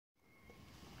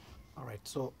Alright,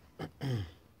 so in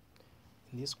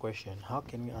this question, how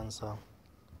can we answer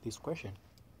this question?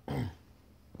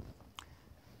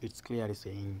 It's clearly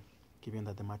saying, given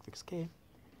that the matrix K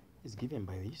is given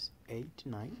by this 8,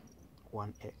 9,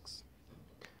 1x.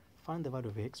 Find the value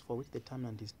of x for which the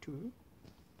determinant is 2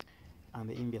 and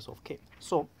the inverse of K.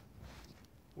 So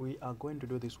we are going to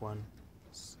do this one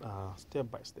step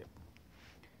by step.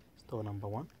 So number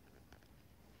 1,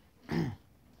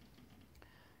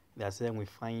 they are saying we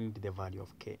find the value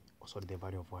of K, also the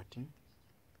value of what?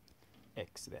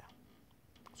 X there.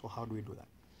 So how do we do that?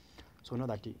 So we know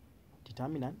that the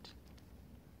determinant,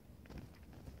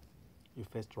 you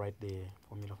first write the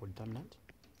formula for determinant.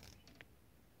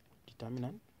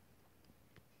 Determinant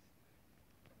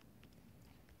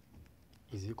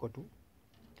is equal to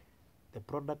the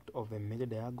product of the major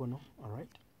diagonal, all right?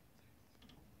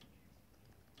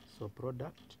 So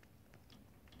product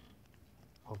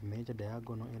of major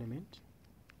diagonal element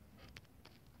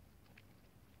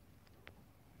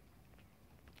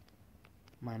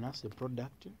minus the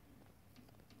product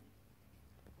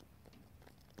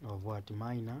of what?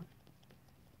 Minor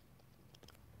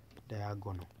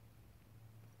diagonal.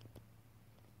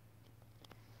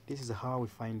 This is how we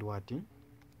find what?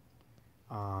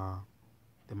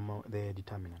 The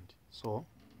determinant. So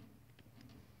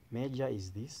major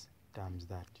is this times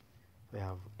that. We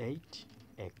have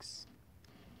 8x.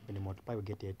 When you multiply, we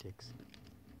get 8x.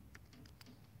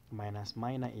 Minus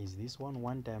minor is this one.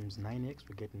 1 times 9x,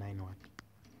 we get 9 what?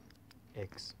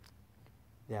 X.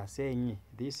 They are saying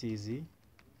this is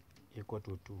equal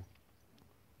to 2.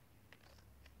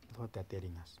 That's what they're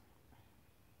telling us.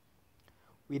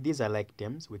 With these are like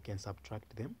terms, we can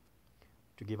subtract them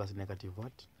to give us negative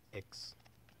what? X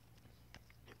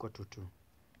equal to 2.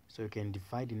 So you can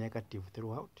divide negative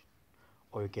throughout,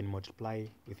 or you can multiply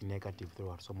with negative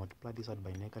throughout. So multiply this side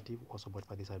by negative, also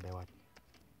multiply this side by what?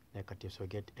 Negative. So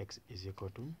get x is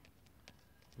equal to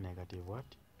negative what?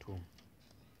 2.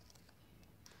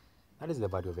 That is the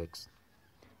value of x.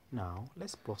 Now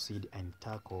let's proceed and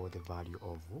tackle the value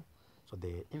of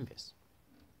the inverse.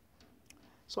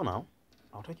 So now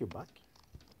I'll take you back.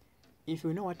 If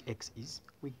we know what x is,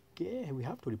 we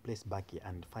have to replace back here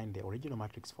and find the original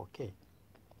matrix for K.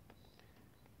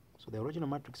 So the original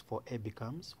matrix for A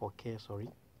becomes, for K,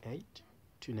 8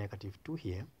 to negative 2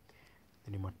 here.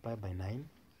 Then you multiply by 9,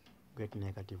 get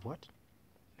negative what?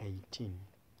 18.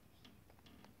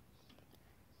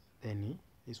 Then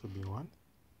this will be 1.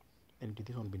 And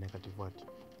this one will be negative what?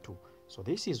 2. So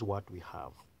this is what we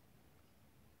have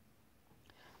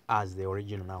as the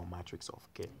original now matrix of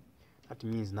K. That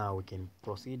means now we can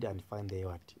proceed and find the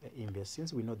what? Inverse,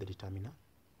 since we know the determinant.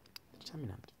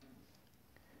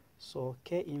 So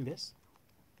K inverse,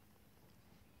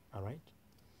 all right,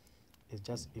 is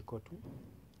just equal to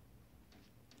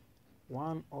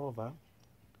 1 over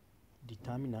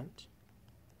determinant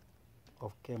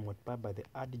of K multiplied by the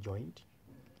adjoint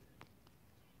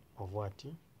of what?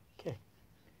 K.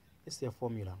 This is a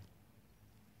formula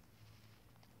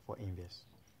for inverse.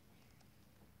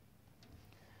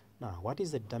 Now, what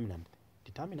is the determinant?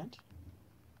 Determinant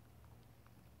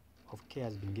of K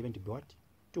has been given to be what?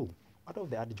 2. Out of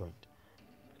the adjoint.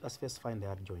 Let's first find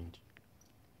the adjoint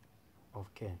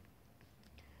of K.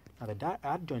 Now, the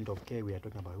adjoint of K we are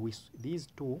talking about, these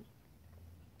two,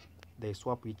 they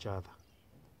swap each other.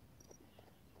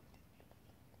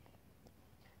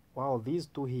 While these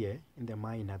two here in the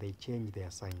minor, they change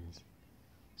their signs.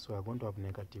 So we're going to have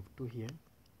negative 2 here.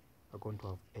 We're going to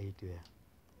have 8 there.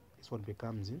 This one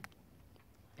becomes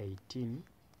 18.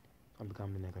 This one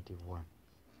becomes negative 1.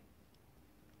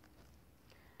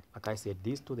 Like I said,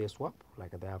 these two they swap,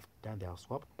 like they have done, they have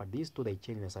swapped, but these two they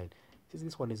change the sign. Since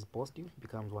this one is positive,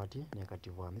 becomes what?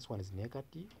 Negative 1. This one is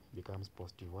negative, becomes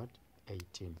positive what?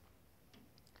 18.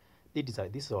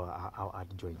 This is our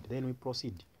adjoint. Then we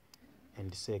proceed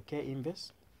and say K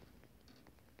inverse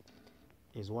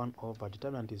is 1 over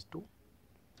determinant is 2,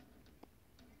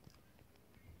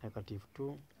 negative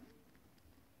 2,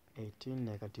 18,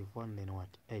 negative 1, then what?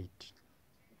 8.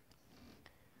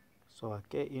 So our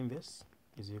K inverse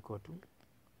is equal to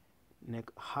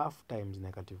half times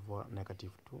negative 1,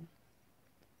 negative 2,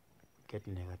 get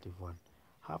negative 1.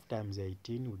 Half times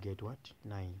 18, we get what?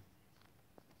 9.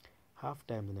 Half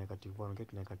times negative 1, we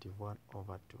get negative 1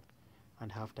 over 2.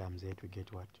 And half times 8, we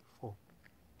get what? 4.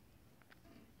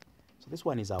 So this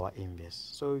one is our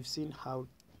inverse. So we've seen how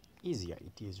easier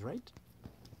it is, right?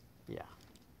 Yeah.